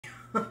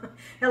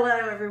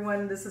Hello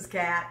everyone, this is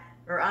Kat,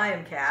 or I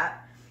am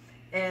Kat,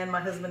 and my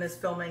husband is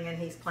filming and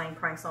he's playing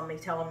pranks on me,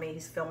 telling me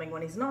he's filming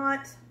when he's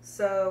not,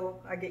 so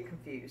I get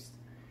confused.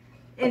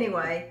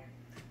 Anyway,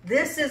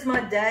 this is my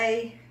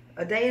day,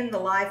 a day in the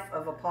life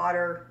of a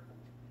potter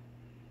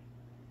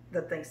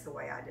that thinks the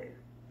way I do.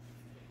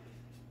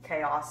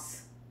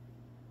 Chaos.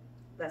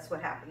 That's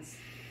what happens.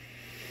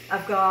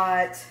 I've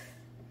got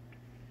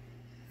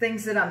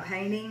things that I'm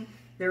painting.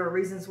 There are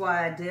reasons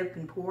why I dip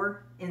and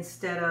pour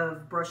instead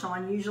of brush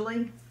on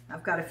usually.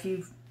 I've got a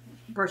few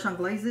brush on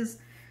glazes.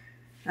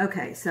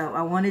 Okay, so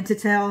I wanted to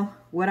tell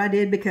what I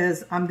did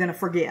because I'm gonna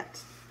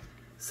forget.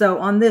 So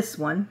on this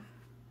one,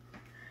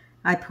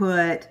 I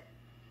put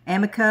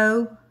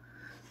Amico.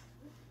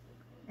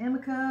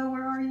 Amico,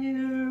 where are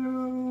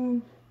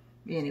you?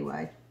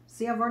 Anyway,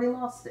 see, I've already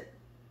lost it.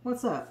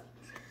 What's up?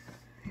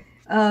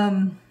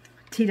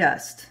 Tea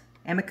dust.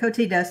 Amico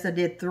tea dust. I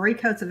did 3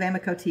 coats of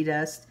Amico tea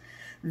dust.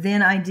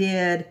 Then I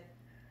did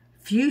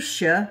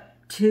fuchsia,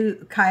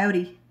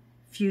 coyote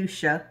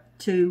fuchsia,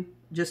 2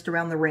 just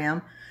around the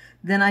rim.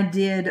 Then I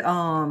did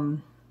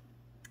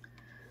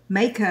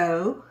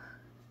Mako.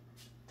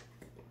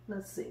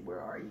 Let's see, where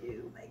are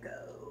you,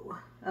 Mako?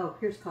 Oh,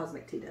 here's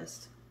cosmic tea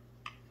dust.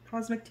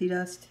 Cosmic tea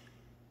dust.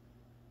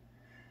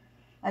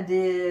 I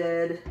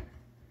did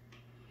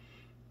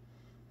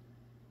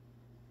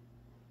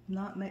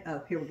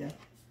oh, here we go.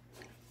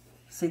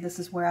 See, this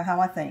is how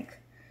I think.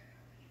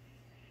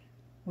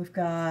 We've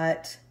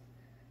got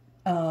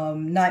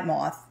night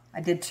moth. I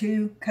did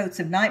 2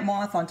 coats of night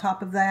moth on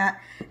top of that,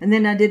 and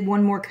then I did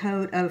 1 more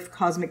coat of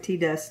cosmic tea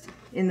dust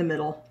in the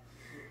middle,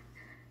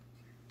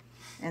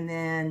 and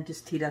then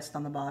just tea dust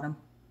on the bottom.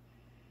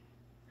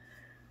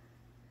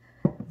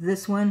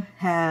 This one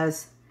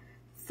has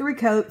 3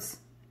 coats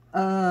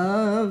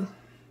of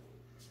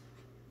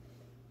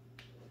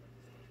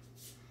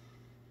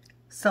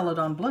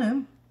Celadon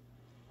Bloom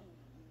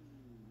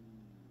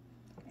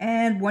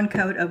and 1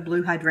 coat of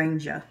blue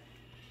hydrangea.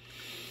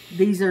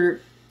 These are,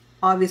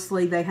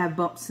 obviously they have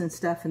bumps and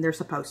stuff, and they're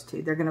supposed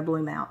to. They're going to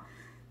bloom out.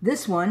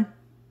 This one,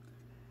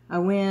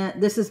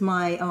 this is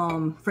my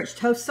French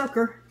toast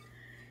soaker.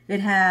 It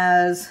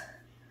has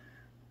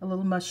a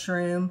little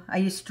mushroom. I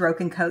used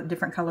stroke and coat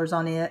different colors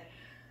on it.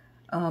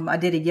 I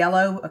did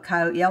a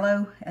coyote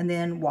yellow, and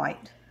then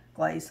white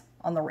glaze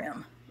on the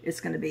rim. It's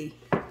going to be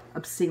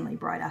obscenely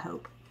bright, I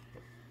hope.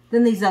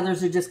 Then these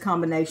others are just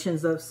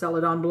combinations of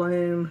Celadon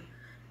Bloom,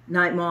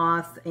 night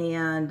moth,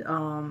 and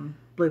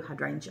blue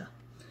hydrangea.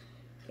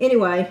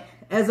 Anyway,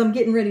 as I'm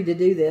getting ready to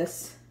do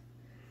this,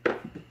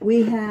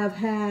 we have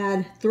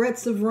had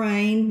threats of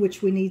rain,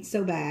 which we need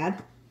so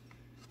bad,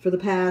 for the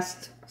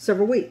past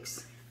several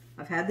weeks.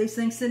 I've had these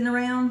things sitting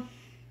around.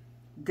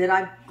 Did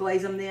I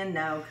glaze them then?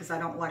 No, because I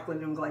don't like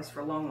leaving them glazed for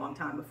a long, long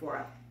time before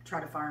I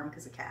try to fire them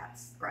because of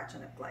cats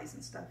scratching up glaze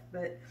and stuff.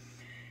 But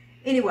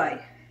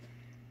anyway,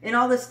 in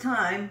all this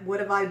time, what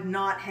have I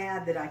not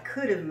had that I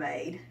could have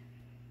made?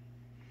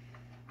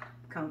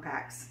 Cone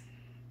packs.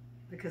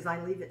 Because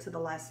I leave it to the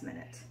last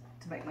minute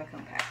to make my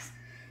cone packs.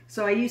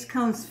 So I use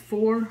cones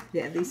 4.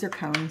 Yeah, these are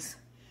cones.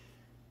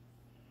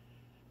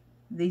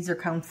 These are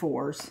cone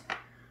 4s.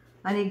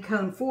 I need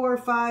cone 4,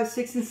 5,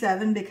 6, and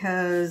 7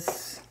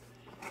 because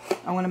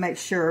I want to make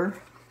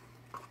sure.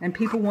 And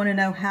people want to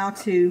know how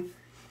to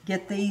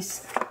get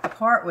these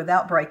apart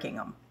without breaking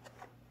them.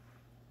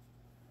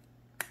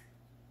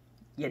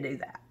 You do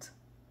that.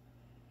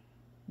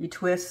 You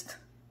twist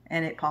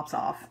and it pops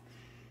off.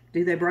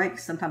 Do they break?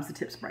 Sometimes the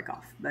tips break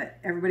off, but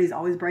everybody's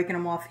always breaking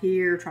them off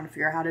here, trying to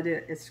figure out how to do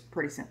it. It's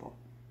pretty simple.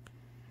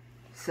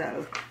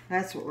 So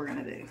that's what we're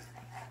going to do.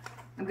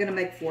 I'm going to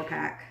make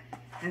 4-pack.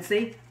 And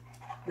see,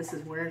 this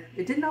is where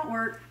it did not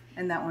work,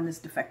 and that one is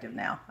defective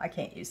now. I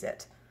can't use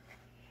it.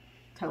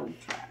 Total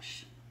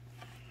trash.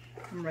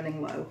 I'm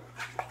running low.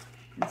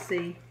 And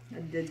see,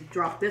 I did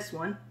drop this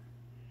one,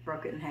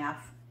 broke it in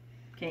half.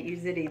 Can't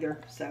use it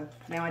either, so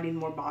now I need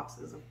more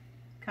boxes of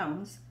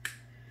cones.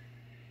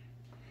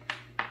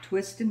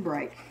 Twist and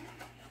break.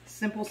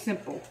 Simple,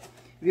 simple.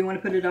 If you want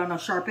to put it on a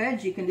sharp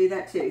edge, you can do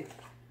that too.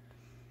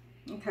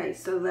 Okay,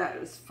 so that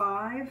is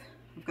 5.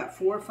 I've got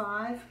 4 or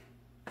 5.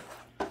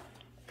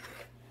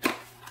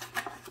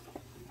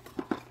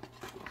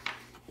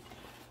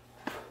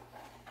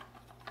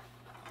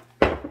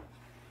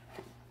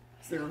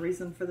 Is there a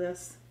reason for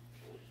this?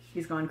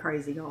 He's gone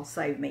crazy. Y'all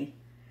save me.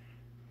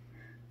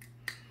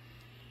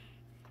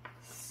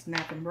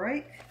 Snap and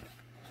break.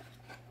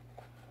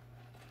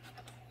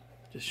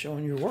 Just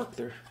showing your work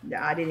there.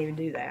 Yeah, I didn't even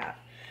do that.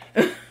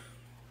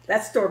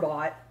 That's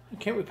store-bought.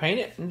 Can't we paint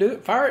it and do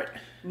it? Fire it?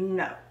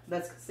 No,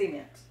 that's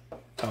cement.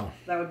 Oh.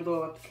 That would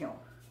blow up the kiln.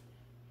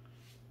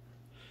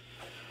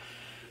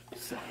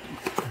 So,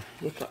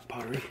 look like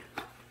pottery.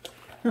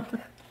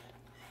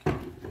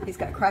 He's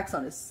got cracks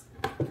on his...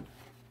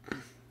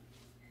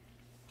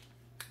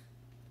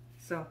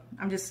 So,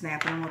 I'm just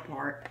snapping them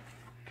apart.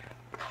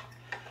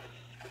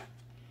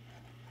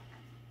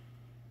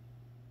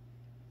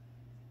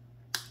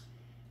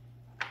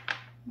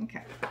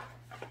 Okay.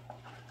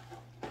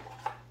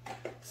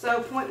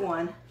 So, point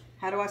 1,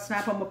 How do I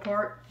snap them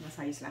apart? That's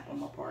how you snap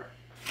them apart.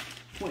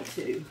 Point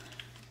 2.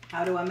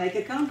 How do I make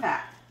a cone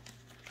pack?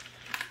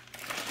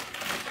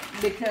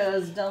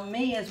 Because dumb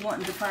me is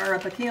wanting to fire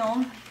up a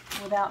kiln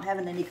without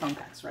having any cone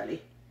packs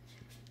ready.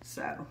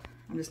 So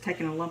I'm just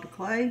taking a lump of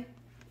clay.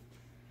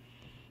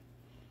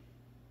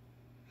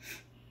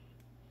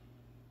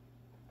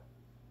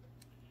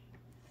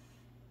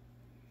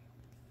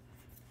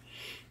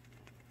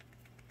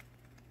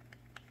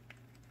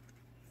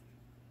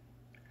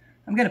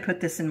 I'm going to put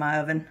this in my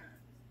oven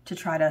to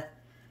try to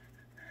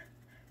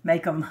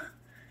make them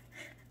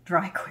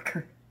dry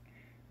quicker.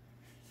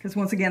 Because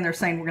once again, they're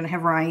saying we're going to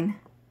have rain,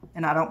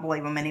 and I don't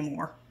believe them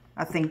anymore.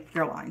 I think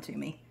they're lying to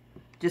me,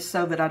 just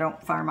so that I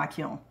don't fire my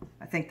kiln.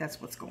 I think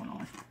that's what's going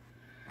on.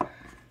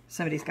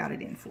 Somebody's got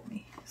it in for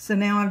me. So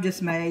now I've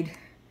just made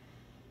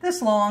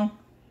this long.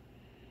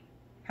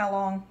 How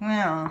long?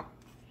 Well,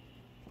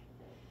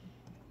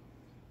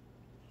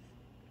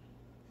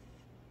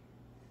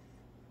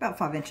 about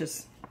 5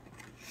 inches.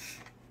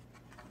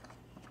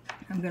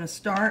 I'm going to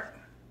start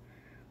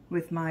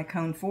with my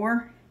cone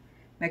 4.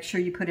 Make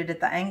sure you put it at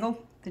the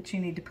angle that you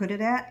need to put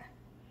it at.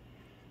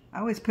 I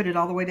always put it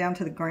all the way down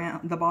to the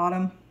ground, the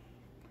bottom.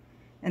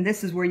 And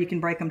this is where you can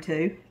break them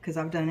too, because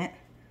I've done it.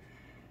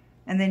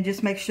 And then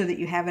just make sure that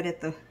you have it at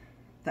the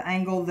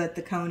angle that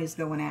the cone is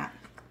going at.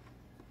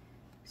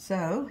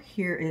 So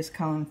here is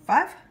cone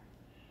 5.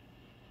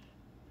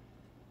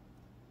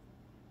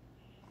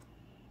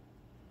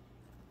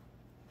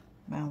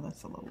 Well,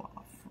 that's a little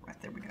off.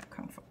 Right there we go,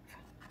 cone 5.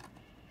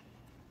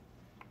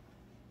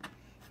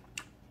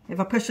 If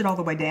I push it all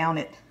the way down,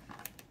 it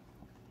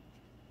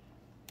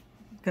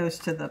goes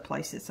to the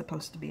place it's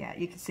supposed to be at.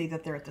 You can see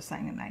that they're at the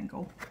same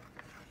angle.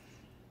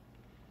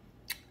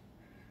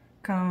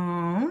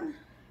 Cone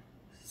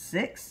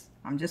 6.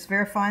 I'm just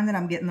verifying that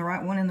I'm getting the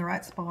right one in the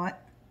right spot.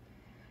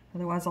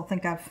 Otherwise, I'll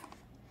think I've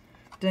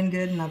done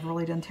good and I've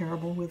really done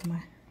terrible with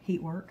my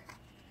heat work.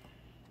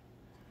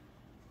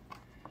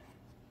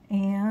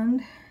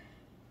 And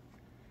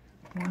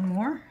one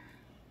more.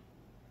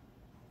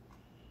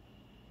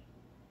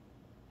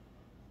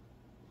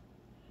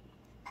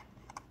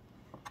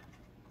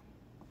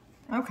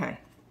 Okay,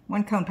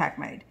 one cone pack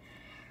made.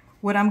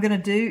 What I'm going to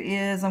do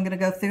is I'm going to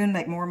go through and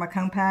make more of my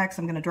cone packs.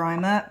 I'm going to dry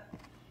them up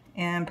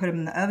and put them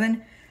in the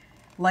oven.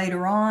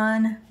 Later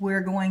on,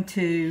 we're going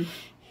to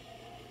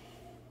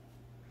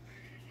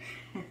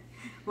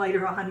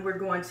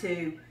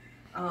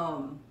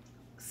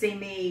see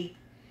me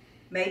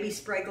maybe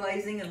spray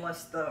glazing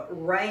unless the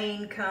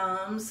rain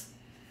comes.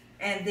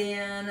 And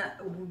then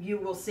you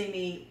will see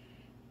me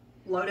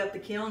load up the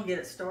kiln, get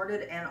it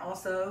started, and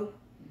also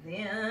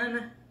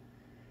then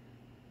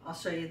I'll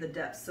show you the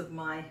depths of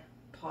my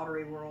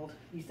pottery world.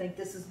 You think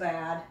this is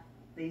bad?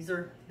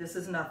 This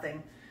is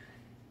nothing.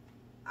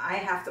 I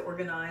have to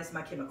organize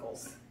my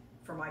chemicals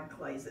for my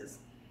glazes.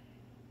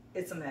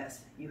 It's a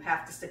mess. You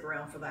have to stick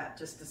around for that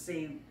just to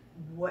see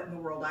what in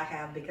the world I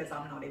have, because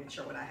I'm not even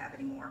sure what I have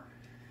anymore.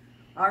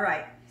 All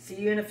right, see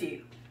you in a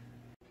few.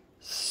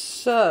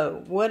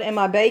 So, what am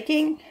I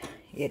baking?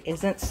 It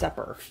isn't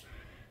supper.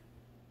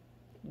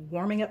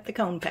 Warming up the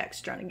cone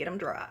packs, trying to get them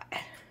dry.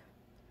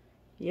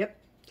 Yep.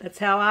 That's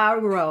how I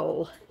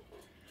roll.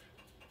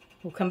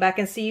 We'll come back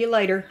and see you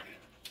later.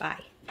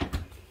 Bye.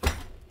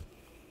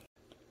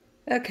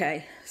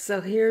 Okay, so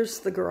here's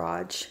the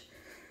garage.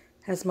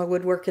 Has my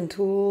woodworking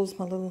tools,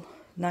 my little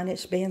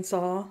 9-inch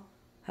bandsaw.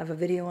 Have a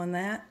video on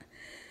that.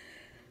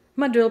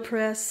 My drill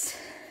press,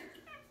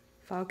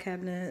 file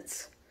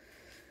cabinets.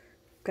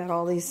 Got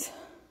all these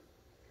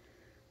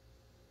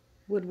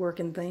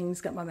woodworking things.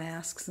 Got my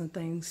masks and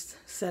things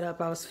set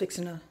up. I was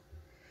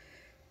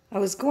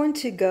going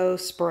to go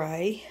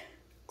spray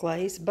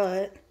glaze,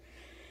 but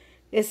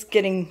it's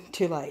getting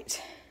too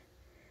late.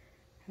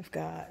 I've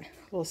got a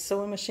little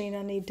sewing machine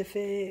I need to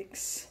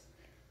fix.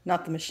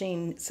 Not the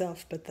machine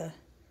itself, but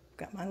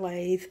got my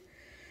lathe.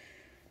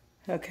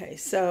 Okay,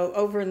 so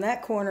over in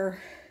that corner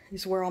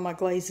is where all my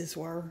glazes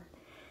were,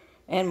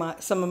 and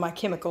some of my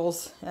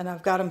chemicals, and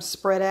I've got them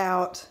spread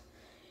out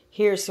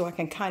here so I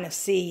can kind of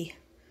see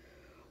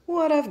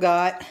what I've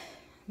got.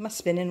 My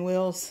spinning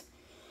wheels.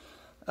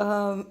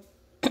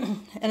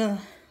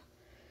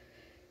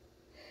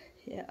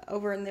 Yeah,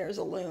 over in there is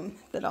a loom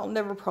that I'll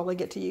never probably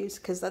get to use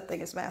because that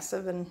thing is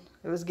massive and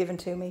it was given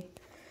to me.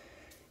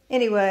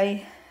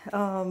 Anyway,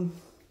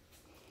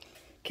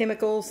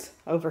 chemicals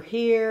over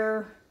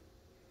here.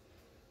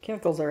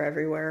 Chemicals are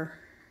everywhere.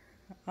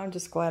 I'm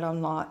just glad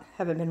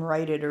haven't been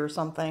raided or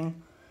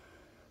something.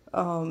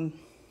 So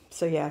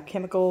yeah,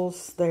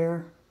 chemicals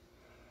there.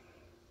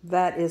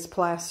 That is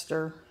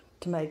plaster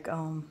to make,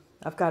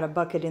 I've got a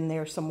bucket in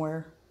there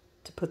somewhere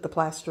to put the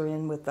plaster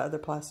in with the other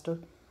plaster.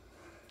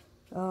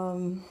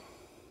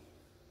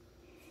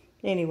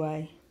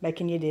 Anyway,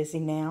 making you dizzy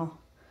now.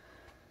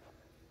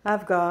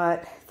 I've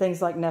got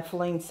things like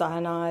nepheline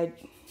cyanide.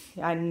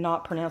 I'm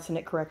not pronouncing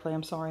it correctly.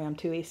 I'm sorry. I'm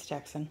too East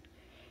Texan.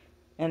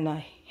 And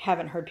I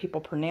haven't heard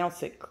people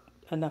pronounce it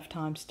enough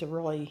times to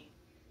really...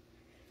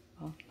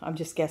 I'm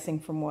just guessing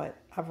from what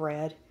I've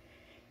read.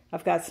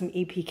 I've got some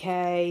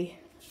EPK.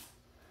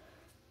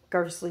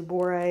 Garsley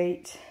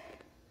borate.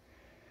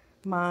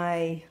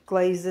 My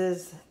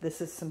glazes,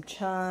 this is some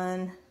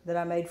chun that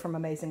I made from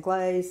Amazing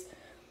Glaze.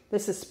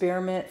 This is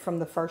spearmint from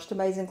the first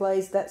Amazing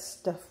Glaze. That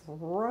stuff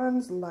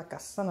runs like a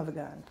son of a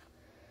gun.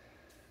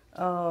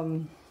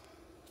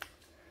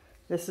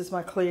 This is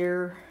my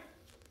clear.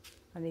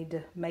 I need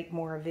to make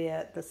more of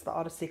it. That's the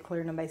Odyssey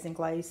Clear and Amazing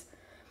Glaze.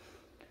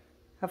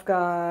 I've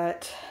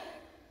got,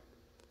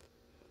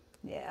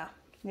 yeah,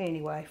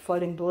 anyway,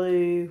 floating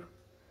blue.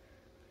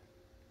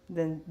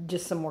 Then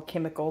just some more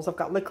chemicals. I've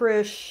got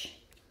licorice.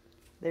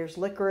 There's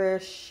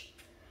licorice.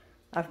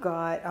 I've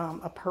got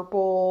a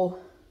purple.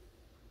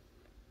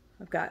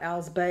 I've got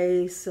Owl's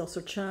Base,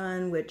 Seltzer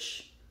Chun,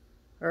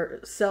 or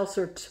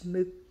Seltzer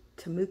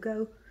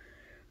Temuco.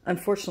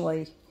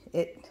 Unfortunately,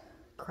 it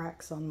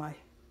cracks on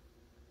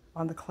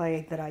the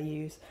clay that I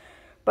use.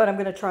 But I'm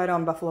going to try it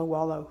on Buffalo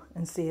Wallow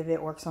and see if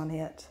it works on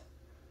it.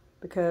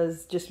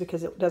 Because just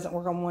because it doesn't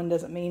work on one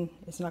doesn't mean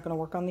it's not going to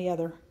work on the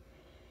other.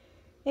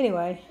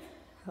 Anyway,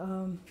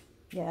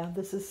 yeah,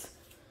 this is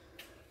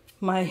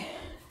my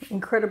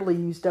incredibly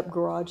used up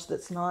garage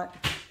that's not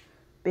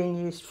being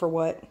used for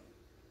what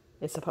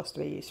it's supposed to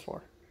be used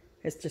for.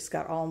 It's just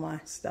got all my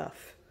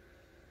stuff.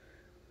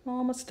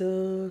 All my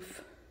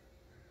stuff.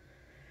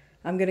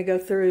 I'm going to go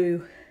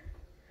through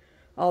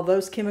all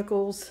those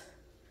chemicals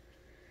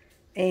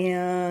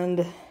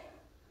and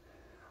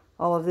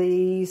all of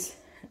these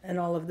and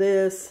all of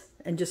this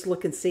and just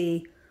look and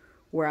see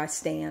where I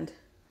stand.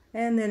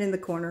 And then in the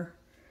corner,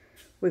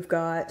 we've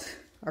got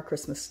our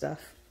Christmas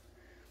stuff.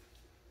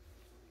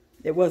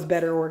 It was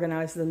better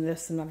organized than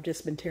this, and I've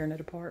just been tearing it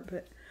apart.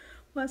 But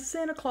my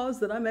Santa Claus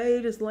that I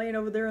made is laying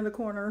over there in the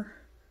corner.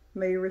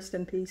 May you rest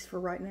in peace for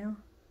right now.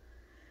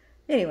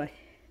 Anyway,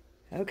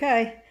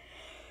 okay.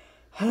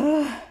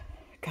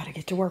 Gotta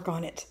get to work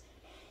on it.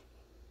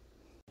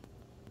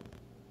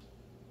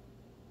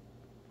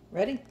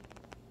 Ready?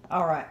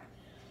 All right.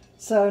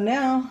 So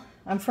now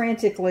I'm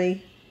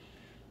frantically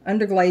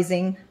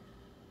underglazing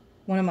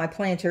one of my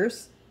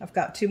planters. I've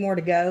got 2 more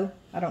to go.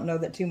 I don't know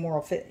that 2 more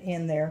will fit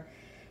in there.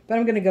 But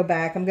I'm going to go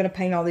back. I'm going to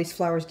paint all these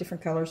flowers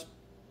different colors.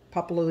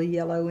 Pop a little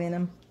yellow in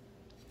them.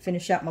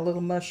 Finish out my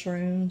little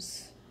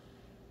mushrooms.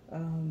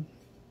 And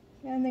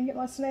then get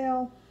my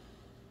snail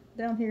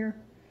down here.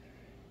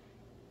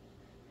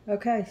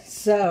 Okay,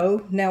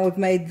 so now we've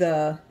made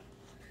the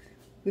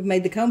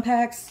cone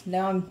packs.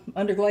 Now I'm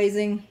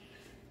underglazing.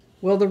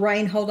 Will the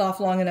rain hold off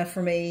long enough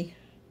for me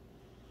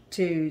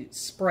to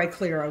spray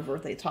clear over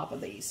the top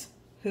of these?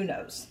 Who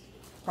knows?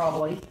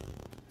 Probably.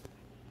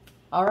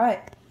 All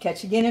right,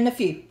 catch you again in a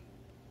few.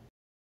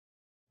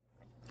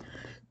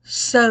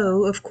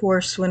 So, of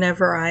course,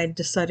 whenever I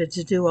decided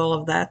to do all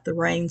of that, the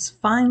rains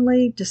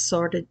finally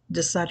decided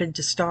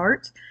to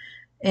start.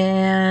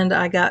 And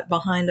I got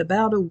behind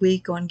about a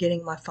week on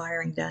getting my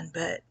firing done,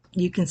 but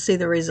you can see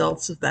the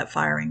results of that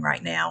firing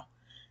right now.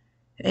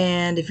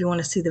 And if you want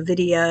to see the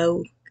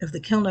video of the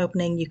kiln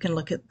opening, you can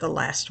look at the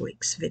last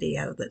week's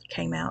video that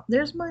came out.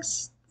 There's my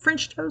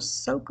French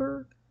toast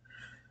soaker.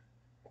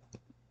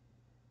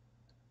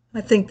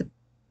 I think the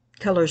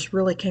colors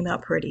really came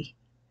out pretty.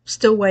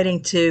 Still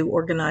waiting to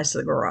organize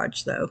the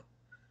garage though.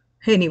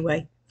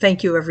 Anyway,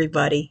 thank you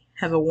everybody.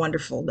 Have a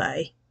wonderful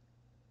day.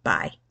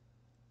 Bye.